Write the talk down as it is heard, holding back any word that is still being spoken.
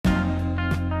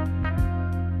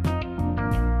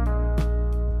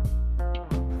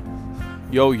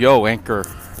Yo, Anchor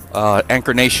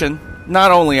Nation.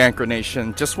 Not only Anchor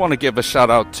Nation, just want to give a shout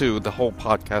out to the whole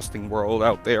podcasting world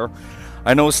out there.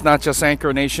 I know it's not just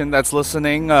Anchor Nation that's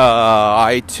listening.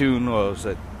 iTunes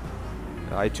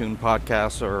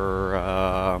Podcasts or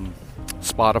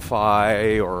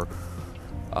Spotify or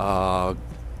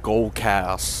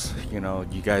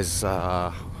Goldcast. You guys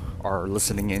are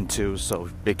listening into. So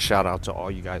big shout out to all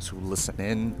you guys who listen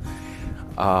in.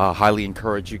 Highly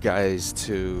encourage you guys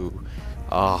to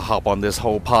hop on this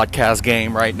whole podcast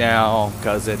game right now,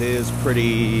 because it is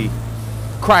pretty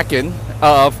cracking,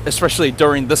 especially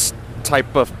during this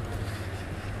type of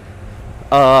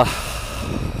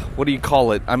what do you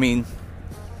call it? I mean,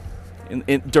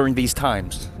 during these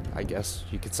times, I guess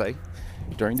you could say.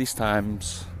 During these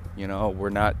times, we're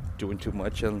not doing too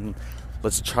much, and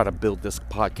let's try to build this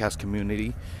podcast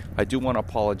community. I do want to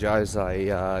apologize.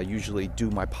 I usually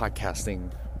do my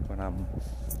podcasting when I'm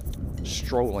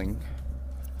strolling.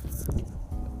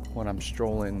 When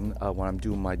I'm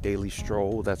doing my daily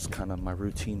stroll. That's kind of my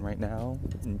routine right now.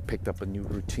 Picked up a new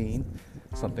routine,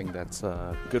 something that's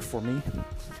good for me,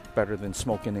 better than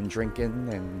smoking and drinking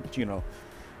and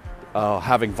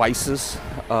having vices.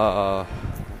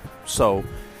 So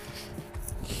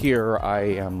here I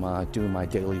am doing my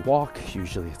daily walk.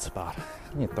 Usually it's about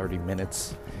 30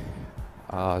 minutes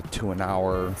to an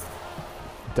hour,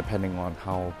 depending on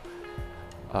how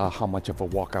much of a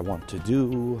walk I want to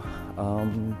do.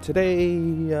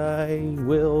 Today I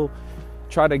will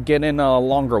try to get in a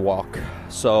longer walk.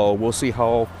 So we'll see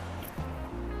how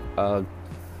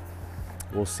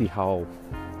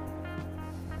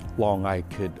long I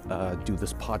could do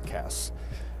this podcast.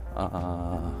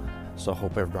 So I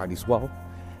hope everybody's well.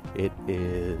 It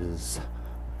is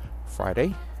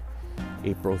Friday,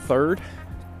 April 3rd,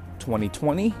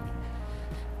 2020.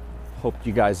 Hope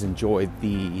you guys enjoyed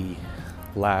the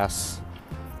last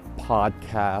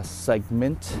podcast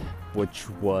segment, which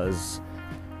was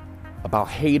about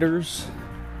haters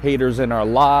in our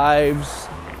lives,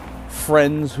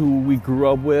 friends who we grew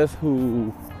up with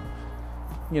who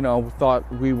thought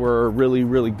we were really,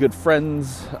 really good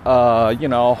friends,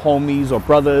 homies or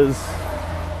brothers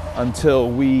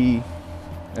until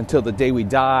the day we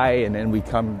die, and then we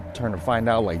turn to find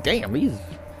out, like, damn, he's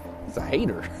a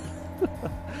hater.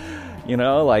 He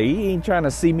ain't trying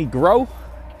to see me grow.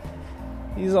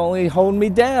 He's only holding me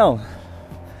down,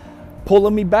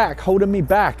 pulling me back, holding me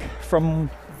back from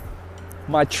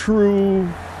my true,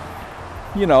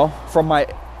 from my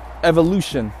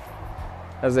evolution,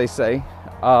 as they say.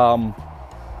 I'm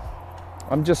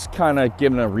just kind of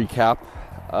giving a recap.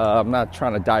 I'm not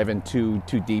trying to dive too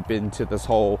deep into this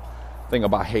whole thing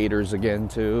about haters again,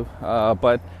 too.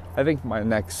 But I think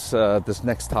this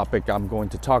next topic I'm going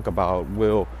to talk about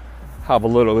will have a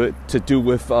little bit to do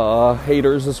with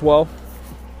haters as well.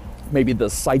 Maybe the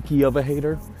psyche of a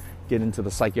hater. Get into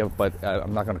the psyche of, but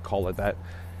I'm not going to call it that.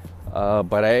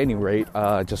 But at any rate,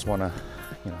 just want to,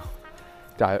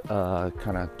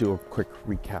 kind of do a quick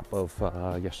recap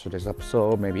of yesterday's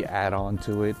episode. Maybe add on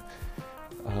to it.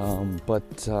 But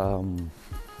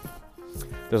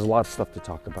there's a lot of stuff to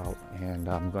talk about, and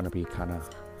I'm going to be kind of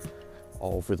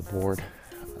all over the board.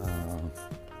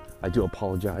 I do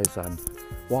apologize. I'm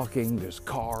walking. There's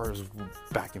cars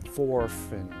back and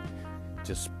forth, and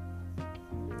just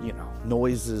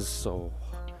noises, so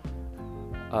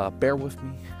bear with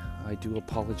me. I do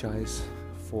apologize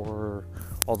for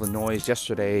all the noise.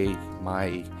 Yesterday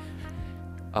my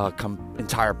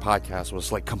entire podcast was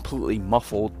completely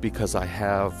muffled because I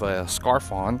have a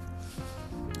scarf on,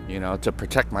 to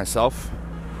protect myself,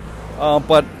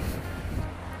 but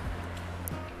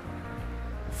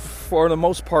for the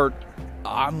most part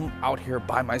I'm out here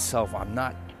by myself.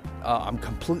 I'm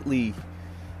completely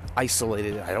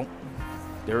isolated.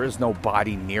 There is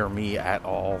nobody near me at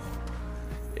all.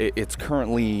 It's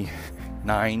currently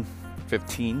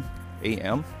 9:15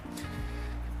 a.m.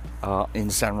 In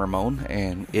San Ramon,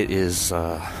 and it is,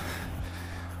 for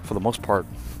the most part,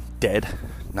 dead.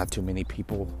 Not too many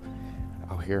people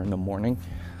out here in the morning.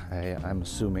 I'm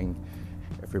assuming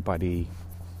everybody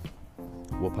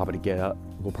will probably get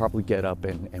up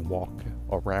and walk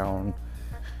around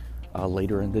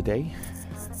later in the day.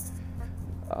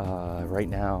 Right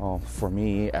now, for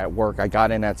me at work, I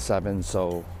got in at 7,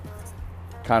 so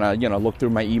kind of, looked through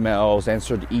my emails,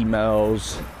 answered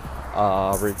emails,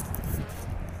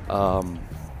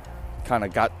 kind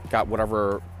of got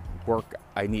whatever work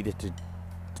I needed to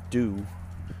do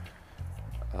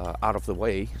out of the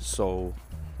way. So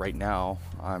right now,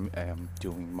 I am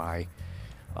doing my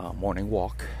morning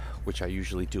walk, which I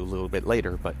usually do a little bit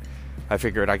later, but I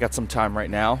figured I got some time right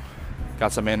now,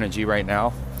 got some energy right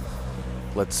now.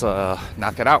 Let's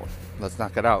knock it out. Let's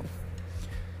knock it out.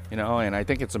 And I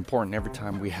think it's important every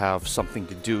time we have something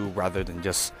to do rather than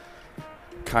just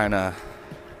kind of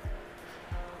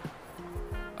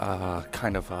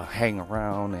hang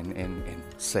around and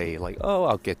say like, oh,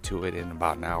 I'll get to it in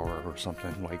about an hour or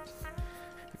something. Like,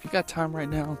 if you got time right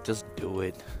now, just do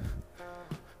it.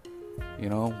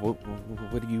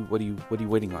 What are you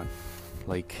waiting on?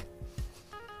 Like,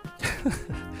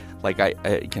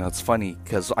 it's funny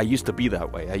because I used to be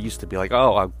that way. I used to be like,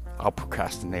 oh, I'll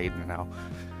procrastinate and I'll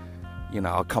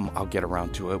get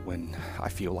around to it when I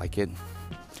feel like it.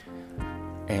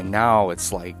 And now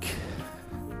it's like,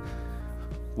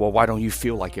 well, why don't you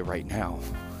feel like it right now?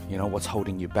 What's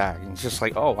holding you back? And it's just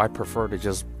like, oh, I prefer to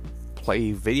just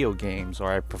play video games,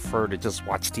 or I prefer to just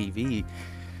watch TV.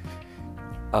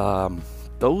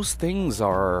 Those things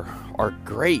are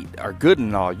great, are good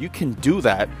and all. You can do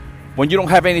that when you don't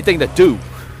have anything to do.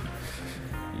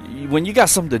 When you got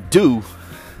something to do,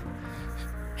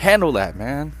 handle that,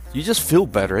 man. You just feel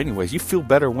better anyways. You feel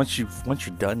better once you're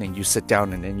done and you sit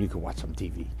down and then you can watch some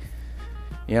TV.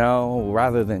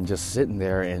 Rather than just sitting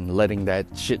there and letting that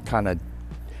shit kind of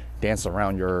dance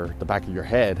around the back of your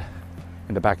head,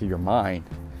 in the back of your mind.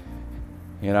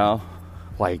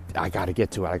 Like, I gotta get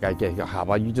to it. How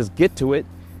about you just get to it,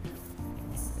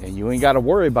 and you ain't gotta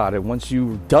worry about it once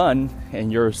you're done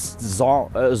and you're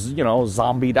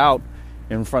zombied out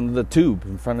in front of the tube,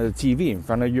 in front of the TV, in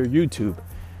front of your YouTube,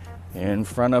 in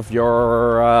front of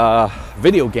your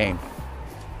video game.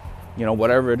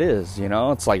 Whatever it is,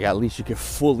 it's like at least you can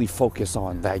fully focus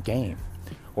on that game,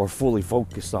 or fully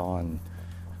focus on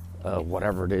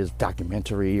whatever it is,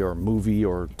 documentary or movie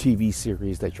or TV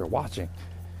series that you're watching.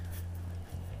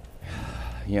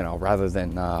 Rather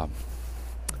than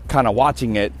kind of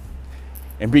watching it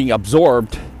and being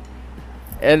absorbed.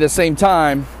 And at the same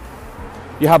time,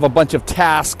 you have a bunch of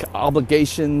tasks,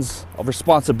 obligations,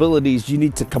 responsibilities you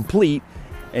need to complete,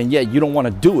 and yet you don't want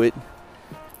to do it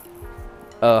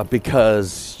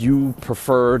because you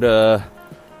prefer to,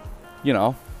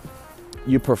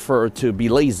 be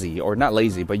lazy, or not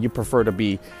lazy, but you prefer to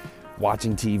be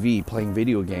watching TV, playing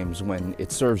video games when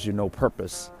it serves you no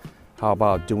purpose. How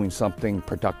about doing something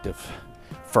productive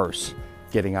first,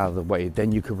 getting out of the way?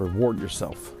 Then you can reward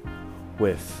yourself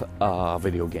with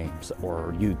video games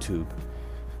or YouTube.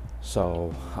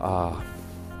 So,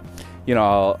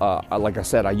 like I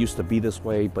said, I used to be this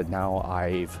way, but now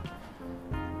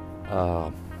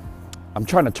I'm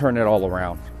trying to turn it all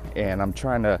around, and I'm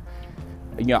trying to,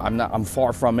 I'm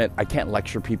far from it. I can't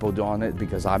lecture people on it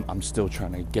because I'm still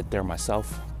trying to get there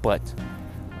myself, but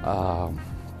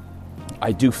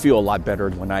I do feel a lot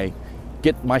better when I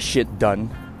get my shit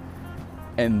done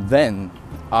and then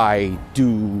I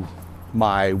do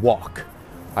my walk.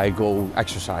 I go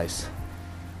exercise,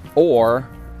 or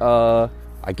I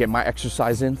get my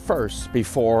exercise in first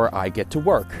before I get to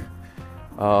work,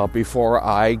 before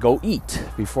I go eat,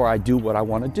 before I do what I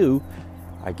want to do.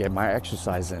 I get my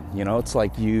exercise in. It's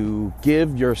like you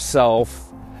give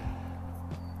yourself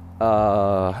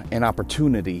an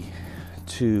opportunity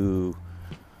to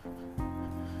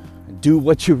do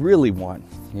what you really want,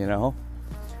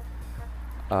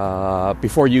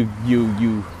 before you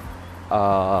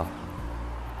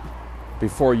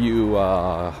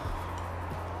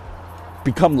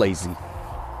become lazy.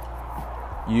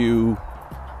 You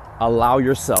allow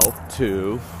yourself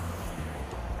to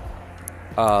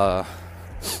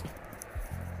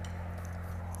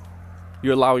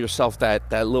that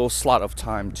little slot of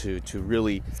time to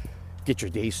really get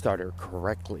your day started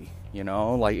correctly,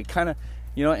 like it kind of,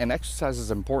 and exercise is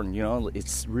important,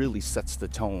 it really sets the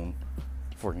tone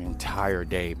for an entire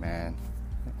day, man.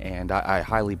 And I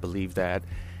highly believe that.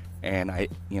 And I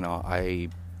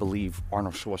believe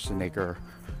Arnold Schwarzenegger,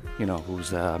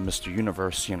 who's Mr.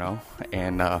 Universe,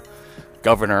 and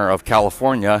governor of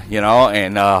California,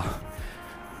 and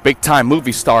big time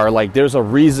movie star. Like, there's a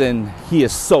reason he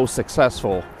is so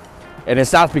successful. And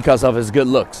it's not because of his good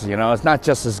looks, it's not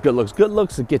just his good looks. Good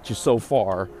looks will get you so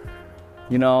far,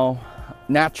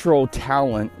 natural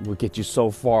talent will get you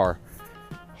so far.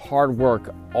 Hard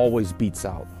work always beats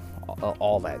out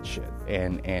all that shit.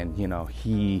 And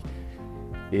he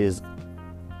is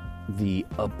the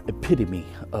epitome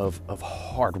of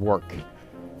hard work,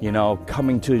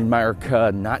 coming to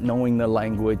America, not knowing the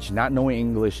language, not knowing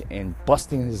English, and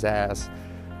busting his ass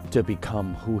to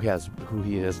become who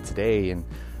he is today. And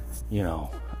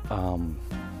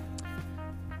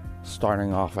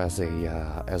starting off as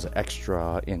an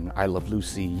extra in I Love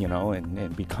Lucy,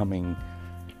 and becoming,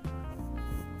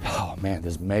 oh man,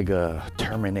 this mega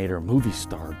Terminator movie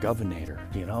star, governor,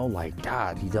 like,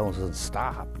 God, he doesn't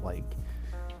stop. Like,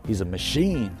 he's a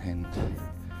machine. And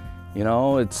You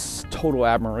know, it's total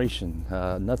admiration,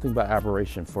 nothing but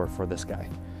admiration for this guy.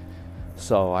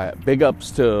 So big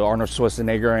ups to Arnold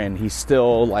Schwarzenegger, and he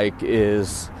still like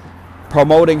is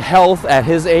promoting health at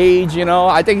his age. You know,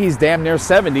 I think he's damn near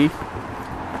 70,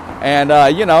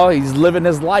 and you know, he's living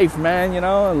his life, man. You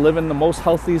know, and living the most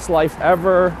healthiest life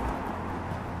ever.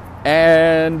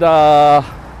 And I'm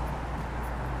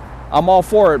all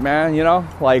for it, man. You know,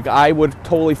 like I would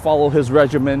totally follow his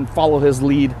regimen, follow his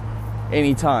lead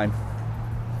anytime.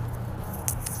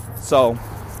 So,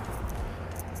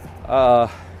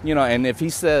 you know, and if he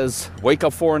says wake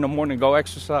up 4 a.m, go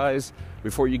exercise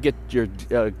before you get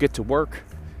to work,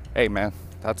 hey man,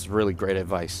 that's really great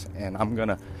advice, and I'm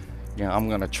gonna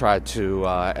try to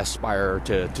aspire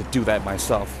to do that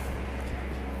myself.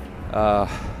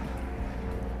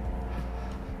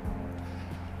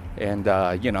 And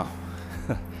you know,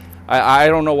 I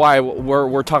don't know why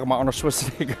we're talking about Arnold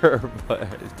Schwarzenegger,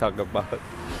 but talking about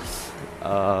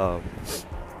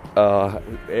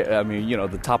I mean, you know,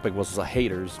 the topic was the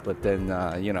haters, but then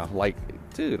you know, like,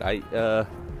 dude, Arnold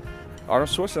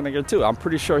Schwarzenegger too. I'm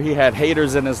pretty sure he had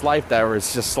haters in his life that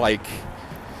was just like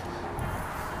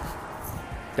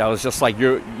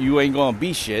you ain't gonna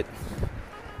be shit,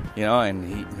 you know. And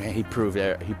he proved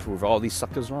all these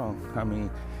suckers wrong. I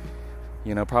mean,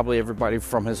 you know, probably everybody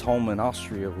from his home in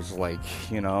Austria was like,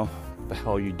 you know, the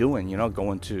hell you doing? You know,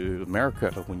 going to America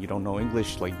when you don't know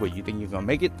English, like, what, you think you're gonna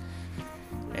make it?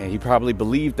 And he probably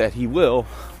believed that he will,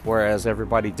 whereas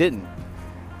everybody didn't.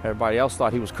 Everybody else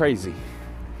thought he was crazy.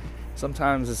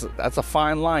 Sometimes that's a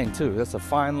fine line too. That's a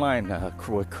fine line,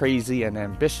 crazy and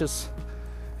ambitious.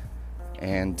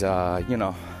 And you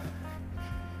know,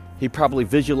 he probably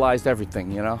visualized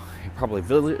everything. You know, he probably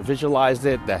visualized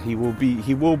it, that he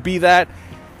will be that,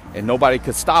 and nobody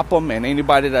could stop him. And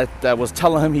anybody that was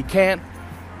telling him he can't,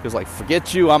 he was like,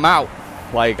 forget you, I'm out.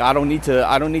 Like, I don't need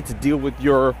to deal with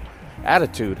your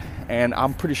attitude. And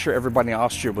I'm pretty sure everybody in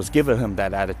Austria was giving him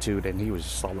that attitude, and he was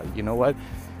just all like, you know what,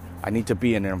 I need to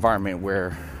be in an environment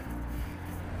where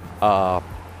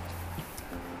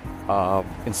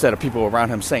instead of people around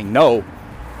him saying no,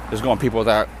 there's going to be people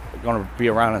that are going to be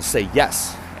around and say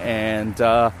yes. And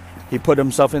he put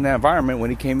himself in that environment when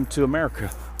he came to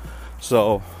America.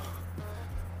 So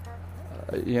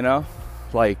you know,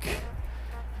 like,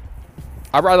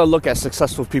 I'd rather look at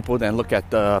successful people than look at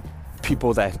the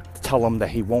people that tell him that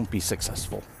he won't be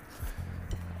successful.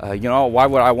 You know, why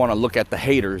would I want to look at the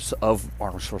haters of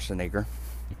Arnold Schwarzenegger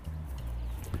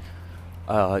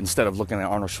instead of looking at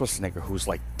Arnold Schwarzenegger, who's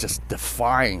like just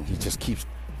defying, he just keeps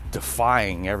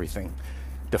defying everything,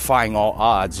 defying all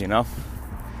odds, you know?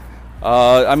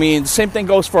 I mean, same thing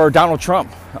goes for Donald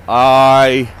Trump.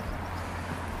 I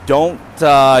don't,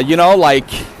 you know, like,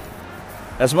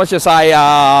 as much as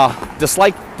I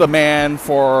dislike the man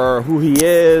for who he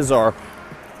is or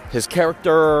his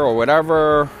character or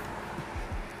whatever,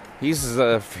 he's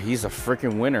a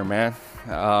freaking winner, man.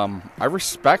 I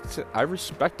respect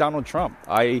Donald Trump.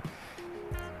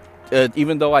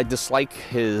 Even though I dislike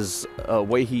his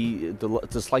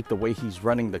dislike the way he's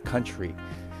running the country,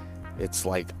 it's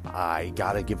like I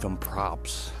gotta give him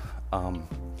props.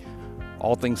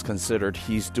 All things considered,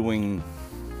 he's doing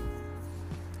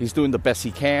the best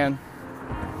he can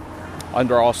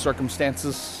under all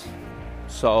circumstances.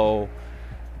 So,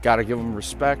 gotta give him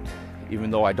respect. Even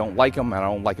though I don't like him, and I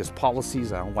don't like his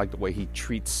policies, I don't like the way he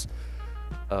treats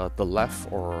the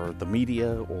left or the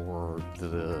media or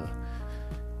the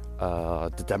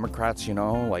Democrats, you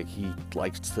know. Like, he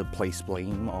likes to place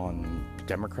blame on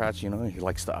Democrats, you know. He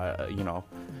likes to, you know,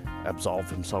 absolve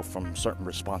himself from certain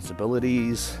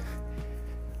responsibilities.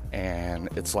 And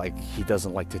it's like he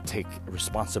doesn't like to take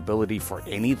responsibility for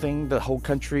anything the whole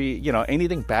country, you know,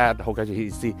 anything bad the whole country. He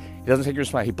doesn't take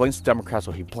responsibility. He blames the Democrats,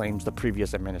 or he blames the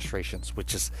previous administrations,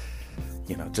 which is,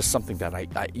 you know, just something that I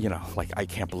you know, like, I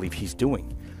can't believe he's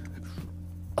doing.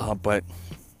 But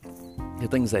the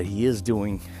things that he is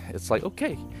doing, it's like,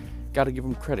 okay, got to give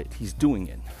him credit. He's doing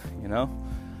it, you know.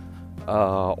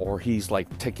 Or he's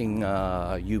like taking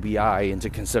UBI into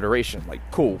consideration. Like,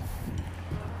 cool.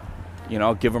 You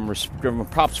know, give him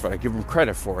props for that. Give him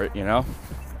credit for it, you know.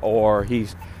 Or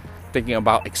he's thinking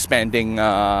about expanding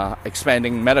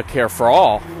Medicare for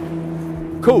all.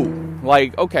 Cool.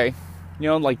 Like, okay. You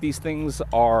know, like, these things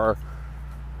are,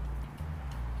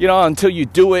 you know, until you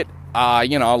do it,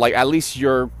 you know, like, at least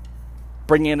you're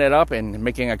bringing it up and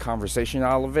making a conversation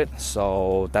out of it.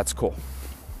 So that's cool.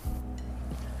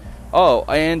 Oh,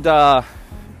 and,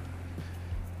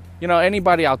 you know,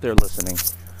 anybody out there listening,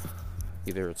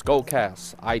 either it's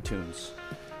Goldcast, iTunes,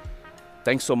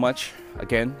 thanks so much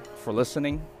again for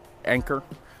listening. Anchor.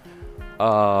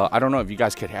 I don't know if you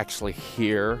guys could actually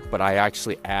hear, but I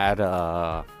actually add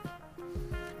not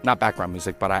background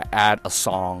music, but I add a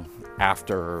song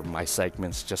after my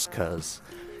segments just because,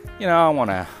 I want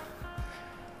to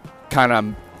kind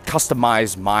of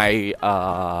customize my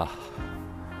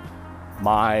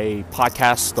my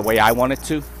podcast the way I want it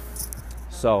to.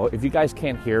 So if you guys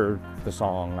can't hear the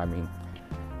song, I mean,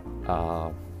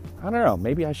 I don't know,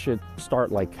 maybe I should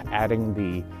start like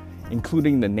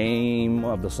including the name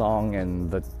of the song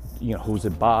and the, who's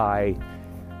it by,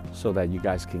 so that you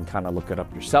guys can kind of look it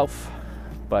up yourself.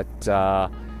 But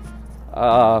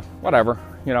whatever,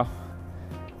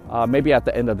 maybe at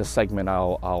the end of the segment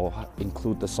I'll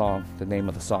include the name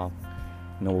of the song,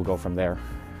 and then we'll go from there.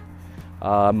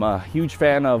 I'm a huge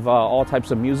fan of all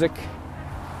types of music.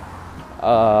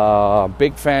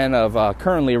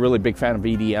 Currently a really big fan of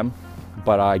EDM,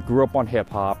 but I grew up on hip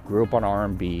hop, grew up on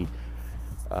R&B,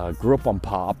 grew up on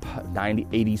pop,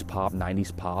 80s pop,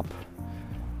 90s pop.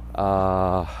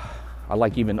 I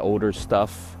like even older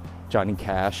stuff, Johnny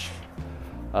Cash,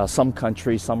 some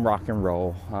country, some rock and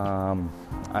roll.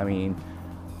 I mean,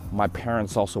 my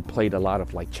parents also played a lot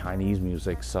of like Chinese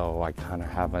music, so I kind of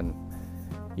haven't,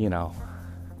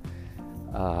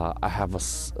 I have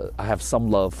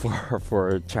some love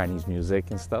for Chinese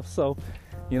music and stuff. So,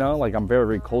 like I'm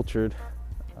very cultured.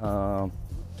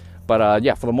 But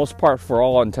yeah, for the most part, for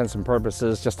all intents and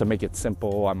purposes, just to make it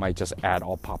simple, I might just add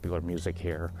all popular music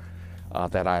here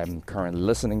that I'm currently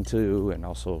listening to, and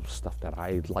also stuff that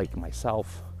I like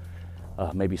myself.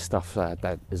 Maybe stuff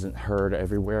that isn't heard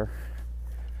everywhere.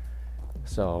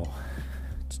 So,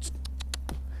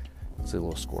 see a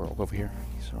little squirrel over here.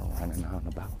 He's all running out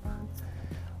and about.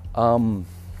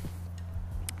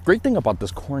 Great thing about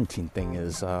this quarantine thing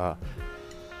is,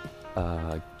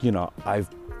 I've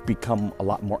become a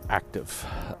lot more active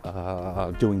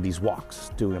doing these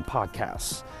walks, doing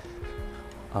podcasts.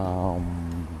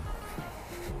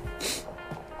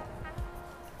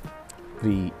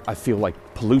 I feel like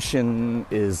pollution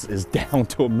is down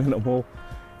to a minimal.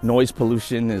 Noise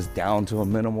pollution is down to a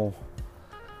minimal.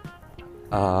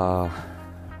 I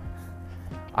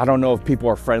don't know if people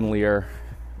are friendlier.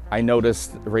 I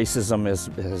noticed racism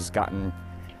has gotten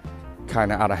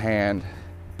kind of out of hand.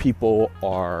 People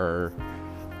are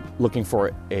looking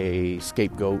for a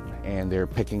scapegoat, and they're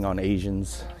picking on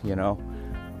Asians,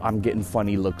 I'm getting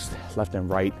funny looks left and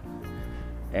right.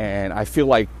 And I feel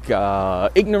like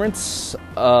ignorance,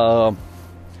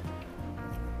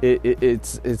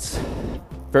 it's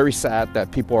very sad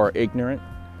that people are ignorant,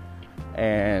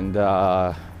 and,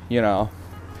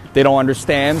 they don't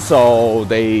understand, so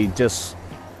they just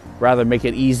rather make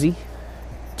it easy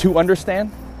to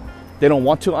understand. They don't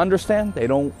want to understand. They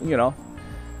don't,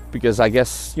 because I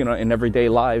guess, in everyday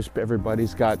lives,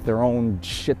 everybody's got their own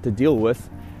shit to deal with,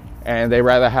 and they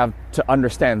rather have to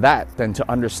understand that than to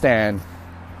understand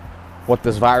what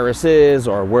this virus is,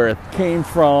 or where it came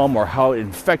from, or how it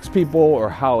infects people, or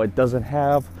how it doesn't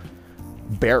have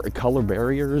color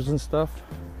barriers and stuff.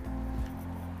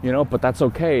 But that's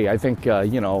okay. I think,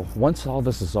 once all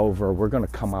this is over, we're going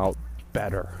to come out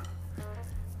better.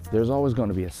 There's always going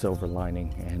to be a silver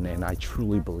lining, and I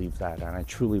truly believe that. And I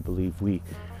truly believe we,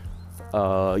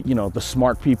 the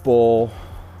smart people,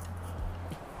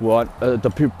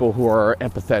 the people who are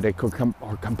empathetic or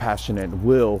compassionate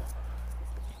will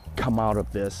come out of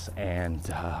this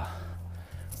and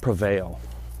prevail.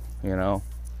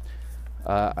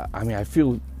 I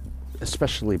feel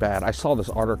especially bad. I saw this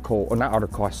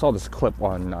I saw this clip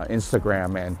on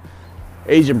Instagram, and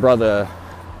Asian brother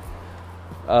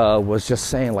was just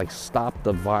saying, like, stop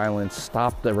the violence,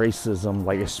 stop the racism,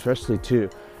 like, especially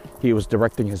he was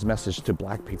directing his message to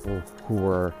black people who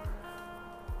were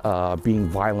being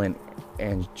violent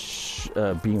and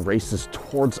being racist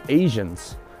towards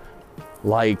Asians.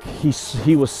 Like,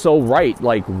 he was so right.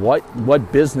 Like,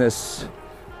 what business,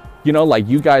 like,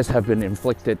 you guys have been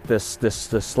inflicted this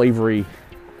slavery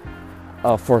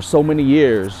for so many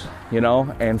years,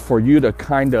 and for you to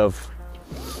kind of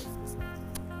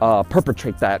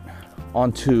perpetrate that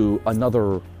onto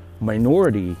another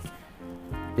minority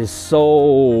is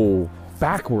so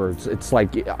backwards. It's like,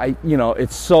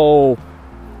 it's so,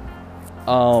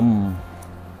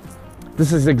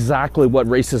 this is exactly what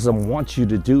racism wants you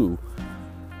to do.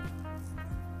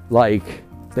 Like,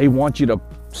 they want you to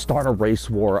start a race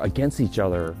war against each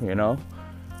other,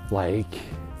 like,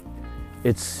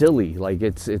 it's silly. Like,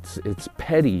 it's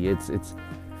petty. It's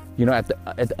at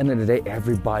the end of the day,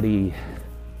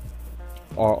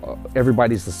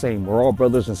 everybody's the same. We're all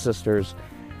brothers and sisters.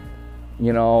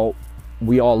 We all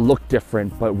look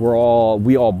different, but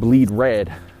we all bleed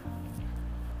red.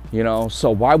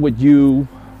 So why would you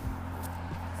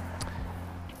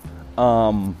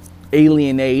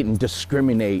alienate and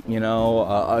discriminate,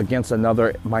 against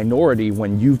another minority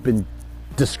when you've been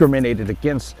discriminated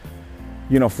against,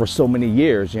 for so many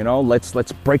years.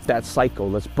 Let's break that cycle.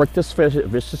 Let's break this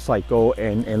vicious cycle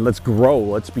and let's grow.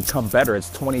 Let's become better. It's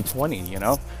 2020,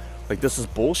 like this is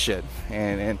bullshit.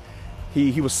 And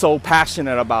he was so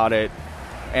passionate about it,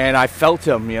 and I felt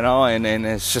him, and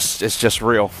it's just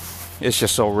real. It's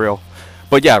just so real.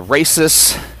 But yeah,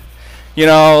 racist.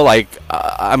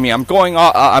 I'm going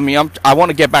on. I want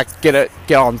to get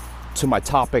on to my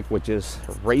topic, which is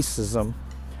racism.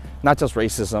 Not just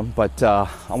racism, but I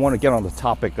want to get on the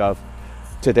topic of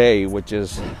today, which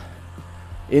is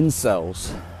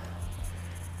incels.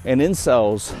 And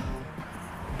incels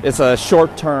is a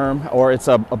short term, or it's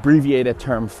an abbreviated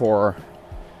term for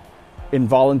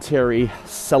involuntary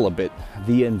celibate.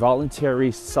 The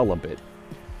involuntary celibate,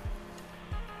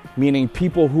 meaning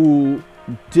people who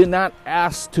did not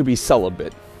ask to be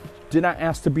celibate, did not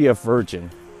ask to be a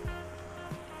virgin,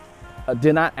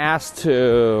 did not ask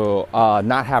to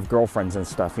not have girlfriends and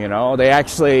stuff. They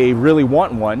actually really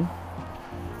want one,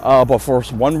 but for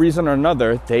one reason or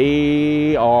another,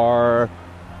 they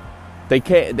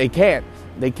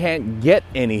can't get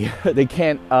any. They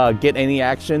can't get any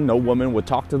action. No woman would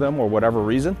talk to them, or whatever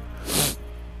reason,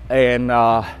 and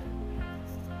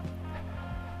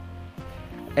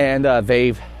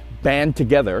they've band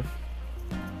together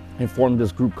and formed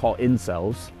this group called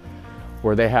incels,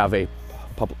 where they have a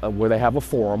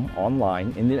forum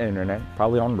online in the internet,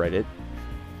 probably on Reddit,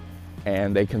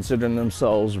 and they consider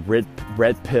themselves red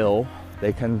pill.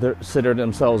 They consider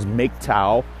themselves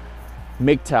MGTOW,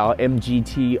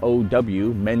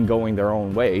 MGTOW, men going their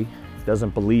own way.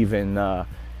 Doesn't believe in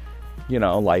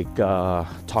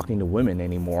talking to women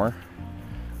anymore.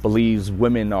 Believes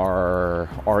women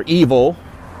are evil.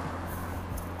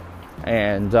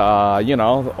 And,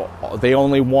 they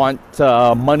only want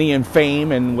money and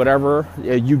fame and whatever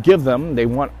you give them. They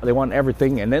want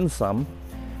everything and then some.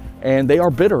 And they are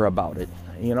bitter about it.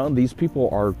 These people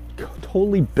are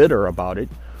totally bitter about it.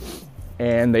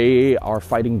 And they are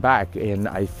fighting back. And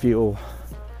I feel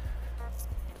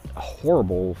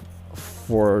horrible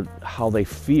for how they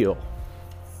feel.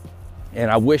 And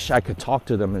I wish I could talk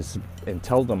to them and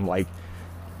tell them, like,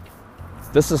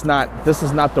 this is not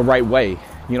the right way.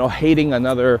 Hating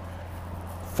another,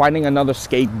 finding another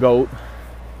scapegoat,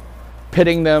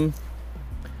 pitting them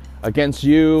against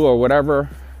you or whatever,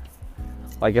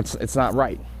 like it's not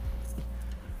right.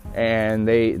 And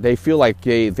they feel like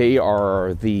they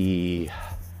are the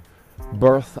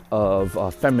birth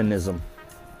of feminism.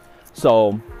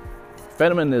 So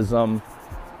feminism,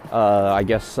 I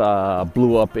guess,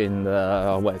 blew up in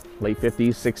the late 50s,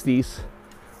 60s.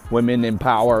 Women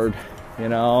empowered,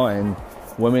 and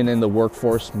women in the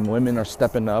workforce, women are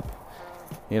stepping up,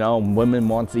 women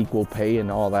wants equal pay and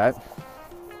all that.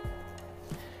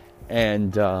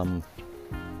 And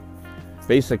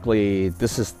basically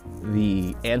this is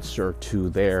the answer to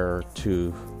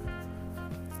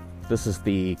this is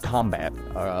the combat,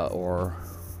 or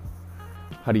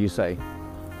how do you say?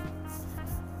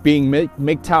 Being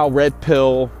MGTOW, red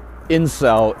pill,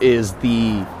 incel is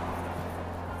the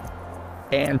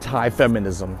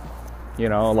anti-feminism.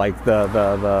 Like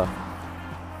the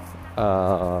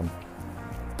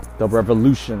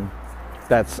revolution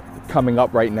that's coming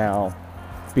up right now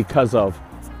because of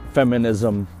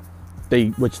feminism,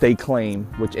 which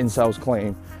incels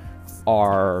claim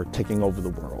are taking over the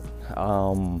world.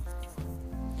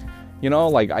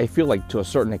 I feel like to a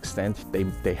certain extent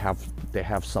they have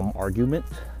some argument,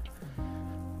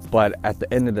 but at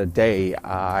the end of the day,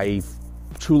 I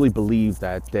truly believe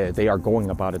that they are going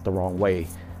about it the wrong way.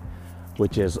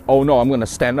 Which is, oh no, I'm going to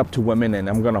stand up to women, and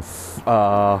I'm going to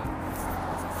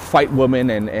fight women,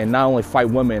 and not only fight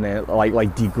women, and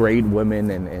like degrade women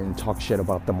and talk shit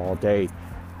about them all day,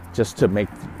 just to make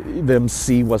them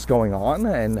see what's going on.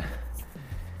 And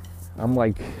I'm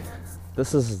like,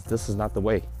 this is not the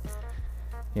way.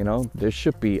 There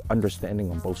should be understanding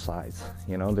on both sides.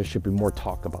 There should be more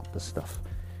talk about this stuff,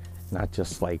 not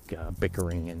just like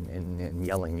bickering and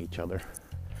yelling at each other.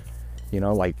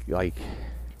 Like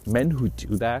men who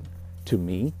do that to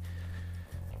me,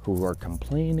 who are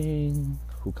complaining,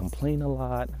 who complain a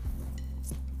lot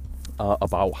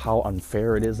about how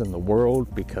unfair it is in the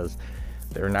world because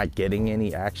they're not getting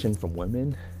any action from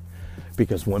women,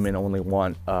 because women only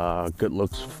want good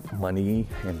looks, money,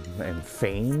 and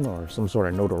fame, or some sort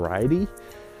of notoriety.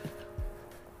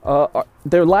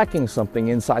 They're lacking something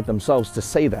inside themselves to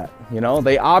say that.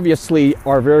 They obviously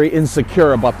are very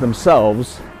insecure about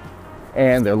themselves,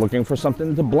 and they're looking for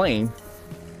something to blame.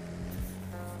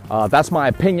 That's my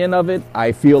opinion of it.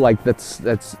 I feel like it's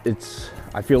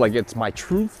I feel like it's my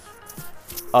truth.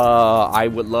 I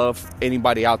would love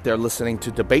anybody out there listening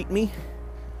to debate me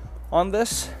on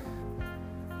this.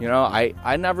 You know,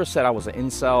 I never said I was an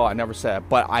incel. I never said,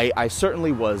 but I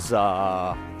certainly was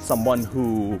someone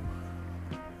who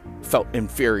felt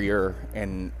inferior,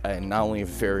 and not only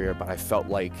inferior, but I felt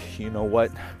like, you know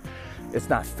what, it's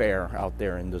not fair out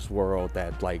there in this world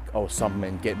that, like, oh, some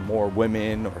men get more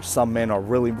women, or some men are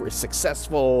really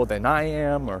successful than I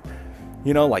am, or,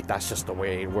 you know, like, that's just the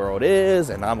way the world is.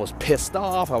 And I was pissed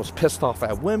off. I was pissed off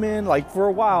at women. Like, for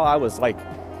a while, I was like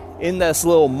in this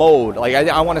little mode. Like,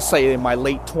 I want to say in my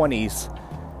late 20s,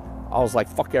 I was like,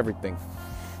 fuck everything.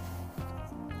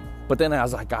 But then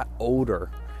as I got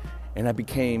older, and I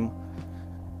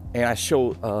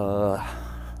showed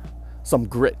some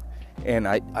grit, and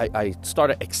I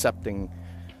started accepting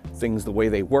things the way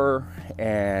they were,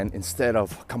 and instead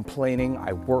of complaining,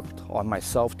 I worked on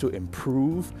myself to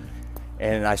improve,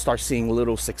 and I start seeing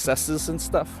little successes and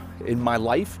stuff in my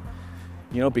life,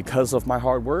 you know, because of my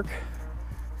hard work.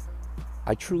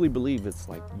 I truly believe it's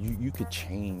like you could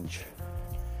change.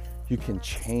 You can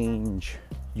change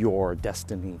your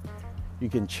destiny. You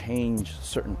can change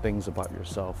certain things about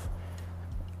yourself.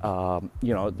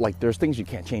 You know, like, there's things you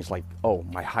can't change, like, oh,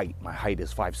 my height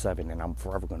is 5'7", and I'm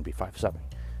forever going to be 5'7".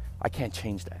 I can't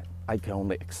change that. I can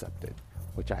only accept it,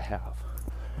 which I have.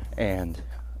 And,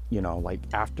 you know, like,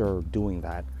 after doing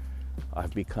that,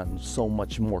 I've become so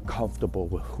much more comfortable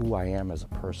with who I am as a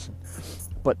person.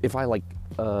 But if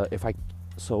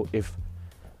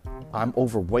I'm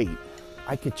overweight,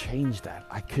 I could change that.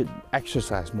 I could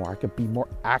exercise more. I could be more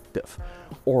active.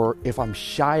 Or if I'm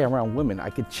shy around women, I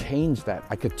could change that.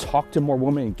 I could talk to more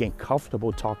women and get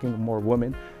comfortable talking to more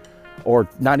women. Or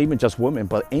not even just women,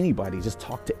 but anybody. Just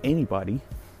talk to anybody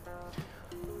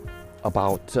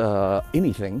about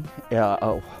anything.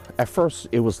 At first,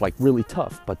 it was like really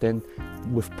tough. But then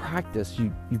with practice,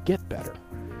 you get better.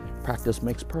 Practice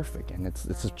makes perfect. And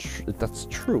that's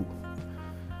true.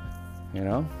 You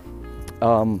know?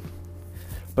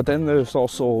 But then there's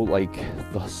also like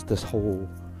this whole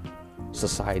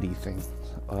society thing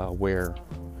where,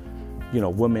 you know,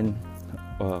 women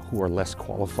who are less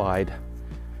qualified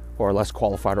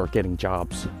are getting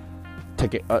jobs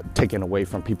taken away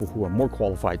from people who are more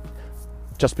qualified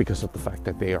just because of the fact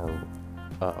that they are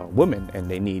women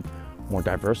and they need more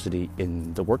diversity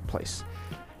in the workplace.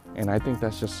 And I think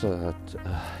that's just,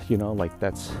 you know, like,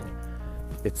 it's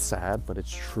sad, but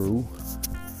it's true,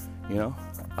 you know?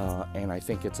 And I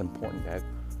think it's important that,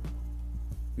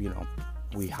 you know,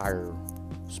 we hire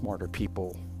smarter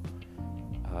people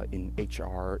in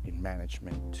HR, in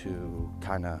management, to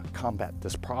kind of combat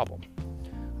this problem,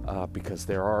 because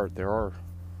there are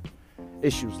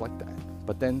issues like that.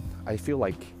 But then I feel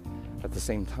like at the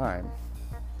same time,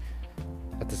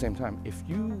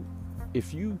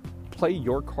 if you play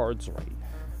your cards right,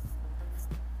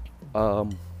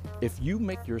 if you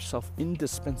make yourself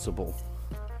indispensable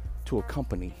to a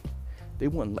company, they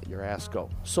wouldn't let your ass go.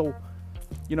 So,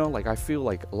 you know, like, I feel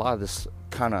like a lot of this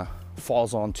kind of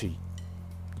falls onto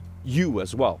you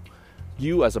as well.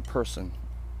 You as a person,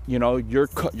 you know, your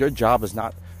job is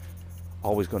not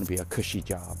always going to be a cushy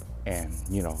job, and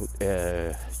you know,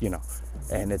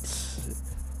 and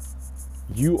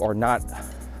you are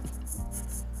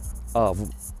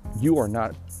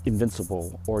not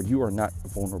invincible, or you are not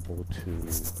vulnerable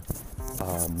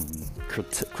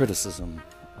to criticism.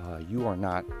 You are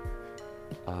not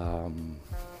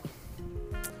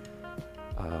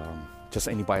just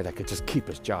anybody that could just keep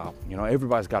his job. You know,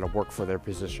 everybody's got to work for their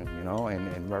position, you know, and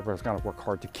everybody's got to work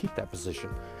hard to keep that position,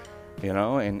 you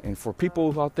know. And for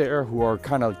people out there who are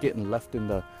kind of getting left in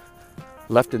the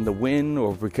wind,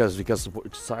 or because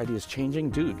society is changing,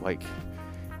 dude, like,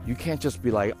 you can't just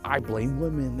be like, I blame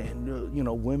women, and you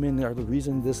know, women are the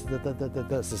reason this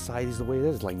society's the way it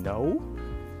is. Like, no.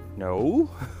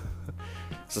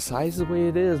 Society's the way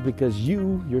it is because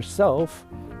you yourself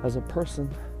as a person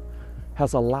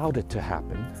has allowed it to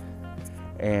happen.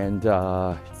 And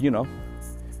you know,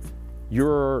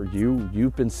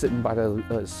 you've been sitting by the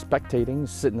spectating,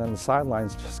 sitting on the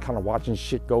sidelines, just kind of watching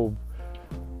shit go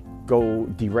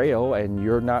derail, and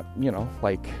you're not, you know,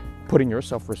 like, putting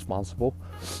yourself responsible,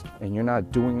 and you're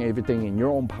not doing everything in your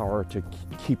own power to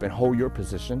keep and hold your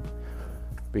position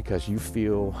because you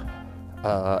feel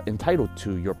entitled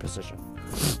to your position.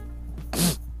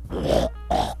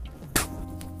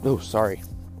 Oh, sorry.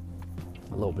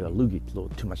 A little bit of loogie, a little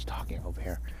too much talking over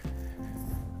here.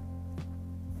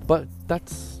 But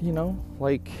that's, you know,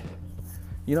 like,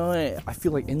 you know, I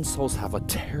feel like incels have a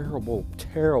terrible,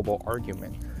 terrible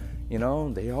argument. You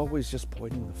know, they always just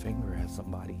pointing the finger at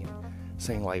somebody and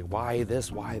saying like, why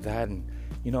this, why that, and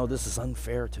this is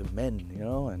unfair to men,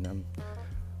 and I'm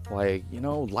like,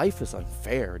 life is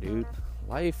unfair, dude.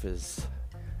 Life is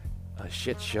a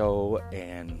shit show,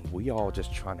 and we all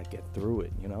just trying to get through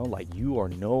it, like you are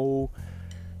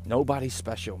nobody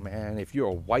special, man. If you're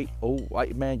a old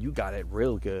white man, you got it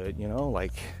real good,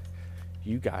 like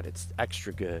you got it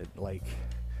extra good, like,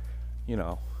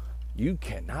 you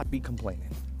cannot be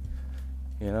complaining,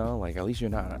 like at least you're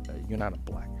not a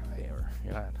black guy, or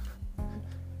you're not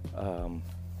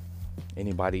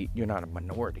anybody, you're not a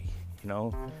minority,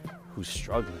 who's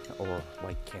struggling or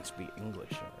like can't speak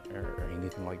English or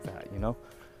anything like that, you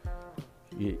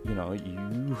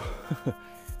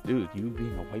dude, you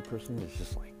being a white person is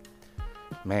just like,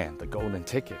 man, the golden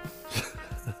ticket.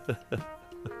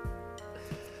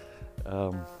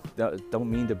 Don't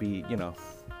mean to be,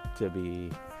 to be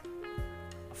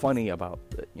funny about,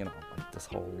 like this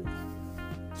whole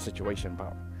situation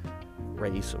about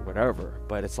race or whatever,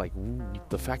 but it's like,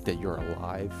 the fact that you're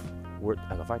alive,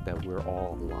 the fact that we're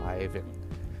all alive, and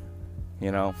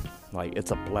like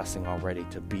it's a blessing already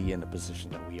to be in the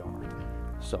position that we are.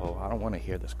 So I don't want to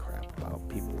hear this crap about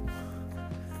people,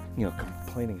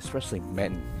 complaining, especially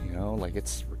men, like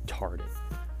it's retarded.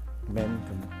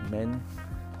 Men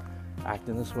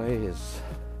acting this way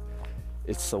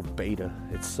it's so beta.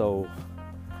 It's so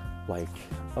like,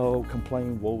 oh,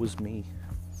 complain, woe is me,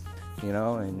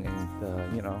 and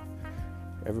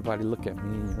everybody look at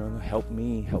me, help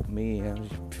me,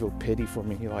 and feel pity for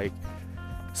me. Like,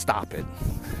 stop it.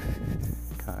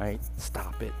 All right,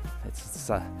 stop it. It's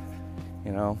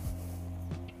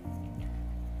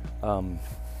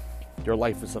your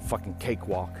life is a fucking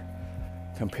cakewalk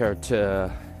compared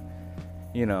to,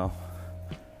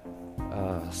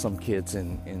 some kids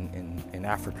in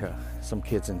Africa, some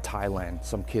kids in Thailand,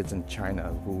 some kids in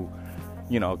China who,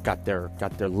 got their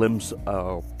limbs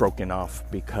broken off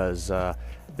because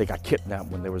they got kidnapped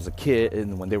when there was a kid,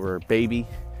 and when they were a baby,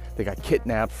 they got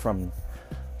kidnapped from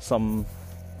some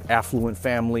affluent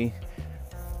family,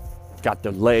 got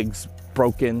their legs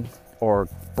broken or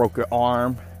broke their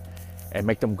arm, and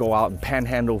make them go out and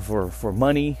panhandle for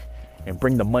money and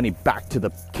bring the money back to the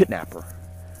kidnapper.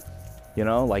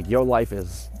 Like your life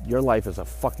is a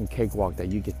fucking cakewalk that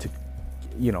you get to,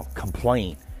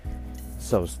 complain.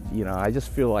 So, I just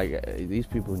feel like these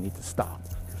people need to stop,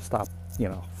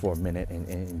 for a minute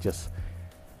and just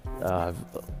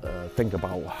think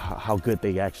about how good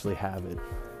they actually have it.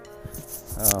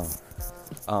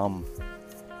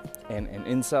 And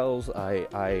incels,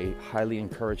 I highly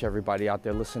encourage everybody out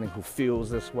there listening who feels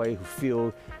this way, who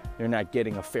feel they're not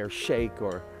getting a fair shake,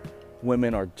 or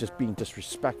women are just being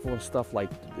disrespectful and stuff, like,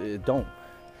 don't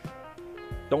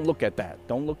look at that.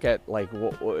 Don't look at, like,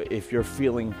 if you're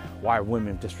feeling why are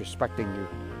women disrespecting you.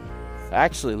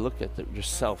 Actually look at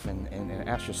yourself and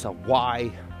ask yourself,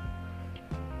 why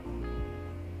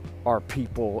are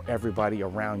people, everybody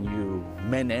around you,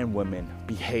 men and women,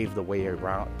 behave the way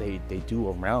they do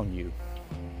around you?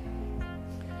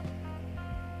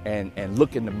 And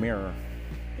look in the mirror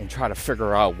and try to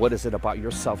figure out what is it about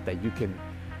yourself that you can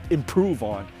improve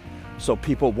on so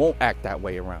people won't act that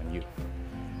way around you.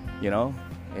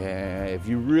 And if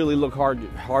you really look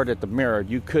hard at the mirror,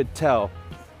 you could tell,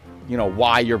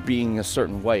 why you're being a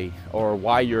certain way, or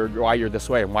why you're this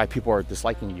way, and why people are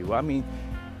disliking you. I mean,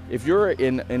 if you're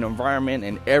in an environment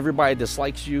and everybody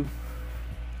dislikes you,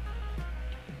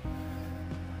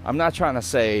 I'm not trying to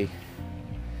say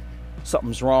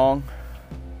something's wrong.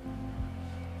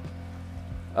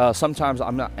 Sometimes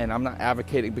I'm not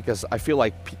advocating, because I feel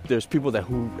like there's people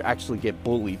who actually get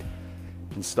bullied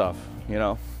and stuff,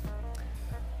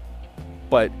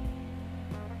 But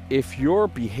if you're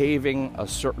behaving a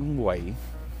certain way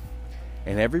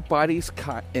and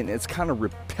and it's kind of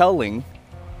repelling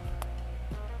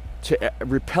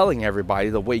everybody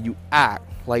the way you act,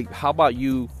 like, how about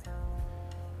you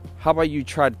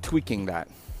try tweaking that?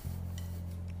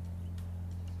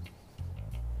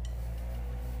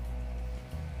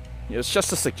 It's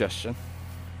just a suggestion.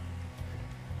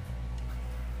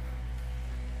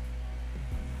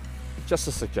 Just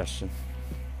a suggestion.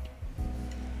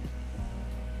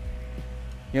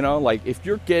 Like, if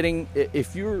you're getting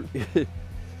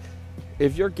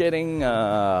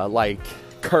like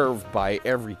curved by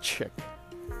every chick,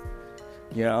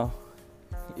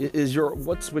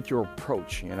 what's with your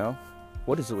approach?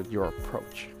 What is it with your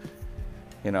approach?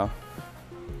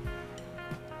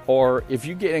 Or if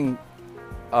you're getting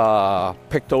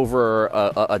picked over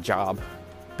a job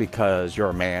because you're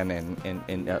a man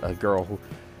and a girl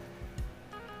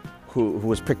who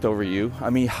was picked over you. I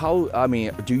mean,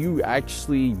 do you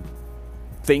actually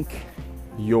think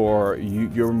you're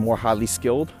more highly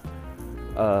skilled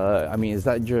I mean, is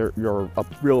that your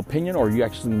real opinion, or you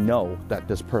actually know that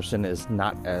this person is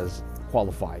not as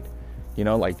qualified? You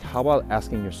know, like, how about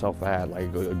asking yourself that,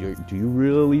 like, do you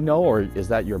really know, or is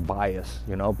that your bias?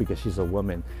 You know, because she's a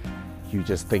woman, you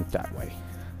just think that way.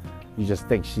 You just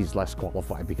think she's less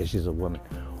qualified because she's a woman.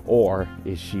 Or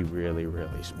is she really,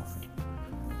 really smart?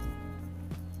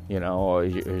 You know, or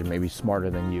maybe smarter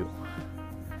than you.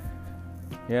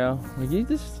 You know, like, you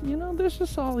just, you know, there's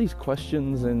just all these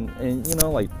questions, and you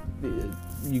know, like,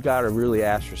 you gotta really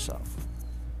ask yourself.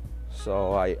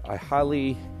 So I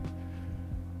highly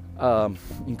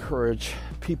encourage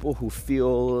people who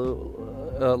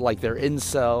feel like they're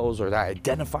incels, or that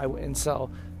identify with incel,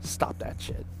 stop that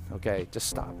shit. Okay, just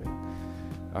stop it.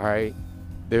 All right,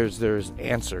 there's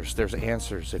answers. There's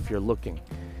answers if you're looking.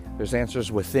 There's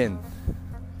answers within.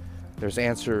 There's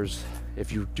answers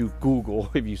if you do Google,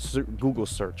 if you Google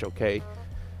search. Okay.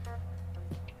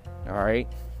 All right.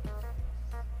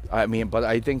 I mean, but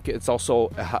I think it's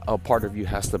also a part of you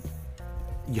has to.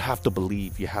 You have to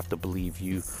believe. You have to believe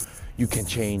you can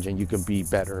change, and you can be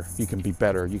better. You can be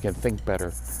better. You can think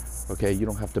better. Okay. You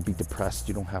don't have to be depressed.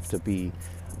 You don't have to be.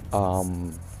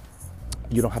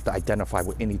 You don't have to identify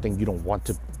with anything you don't want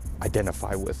to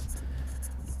identify with.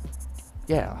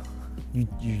 Yeah,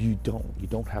 you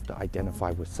don't have to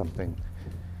identify with something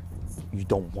you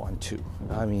don't want to.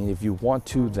 I mean, if you want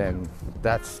to, then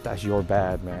that's your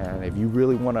bad, man. If you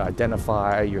really want to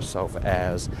identify yourself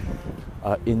as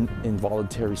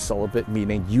involuntary celibate,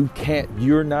 meaning you're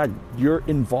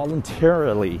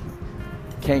involuntarily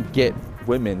can't get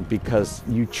women because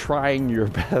you trying your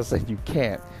best and you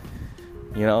can't.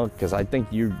 You know, because I think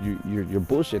you're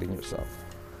bullshitting yourself.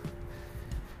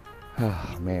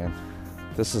 Oh, man,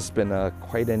 this has been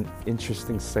quite an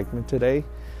interesting segment today.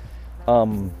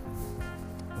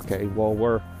 Okay, well,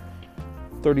 we're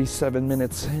 37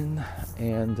 minutes in,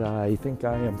 and I think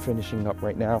I am finishing up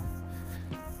right now.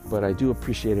 But I do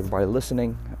appreciate everybody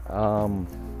listening.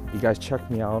 You guys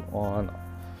check me out on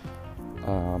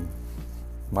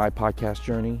my podcast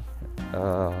journey.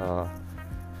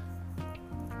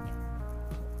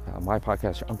 My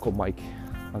podcast, Uncle Mike,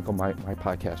 my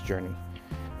podcast journey.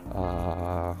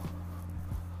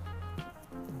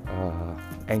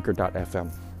 Anchor.fm.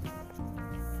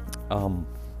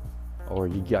 Or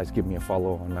you guys give me a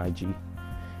follow on IG,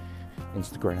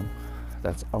 Instagram.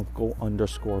 That's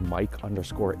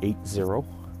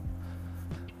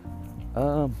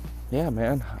Uncle_Mike_80. Yeah,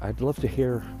 man, I'd love to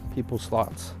hear people's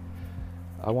thoughts.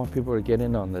 I want people to get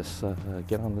in on this,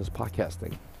 get on this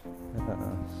podcasting.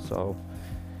 So,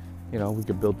 you know, we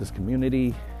could build this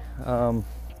community.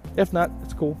 If not,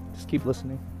 it's cool. Just keep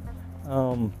listening.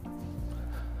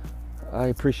 I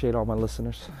appreciate all my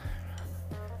listeners.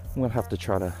 I'm going to have to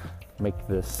try to make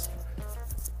this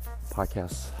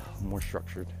podcast more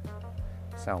structured,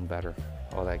 sound better,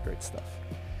 all that great stuff.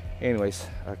 Anyways,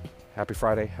 happy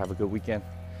Friday. Have a good weekend.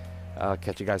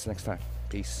 Catch you guys next time.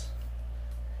 Peace.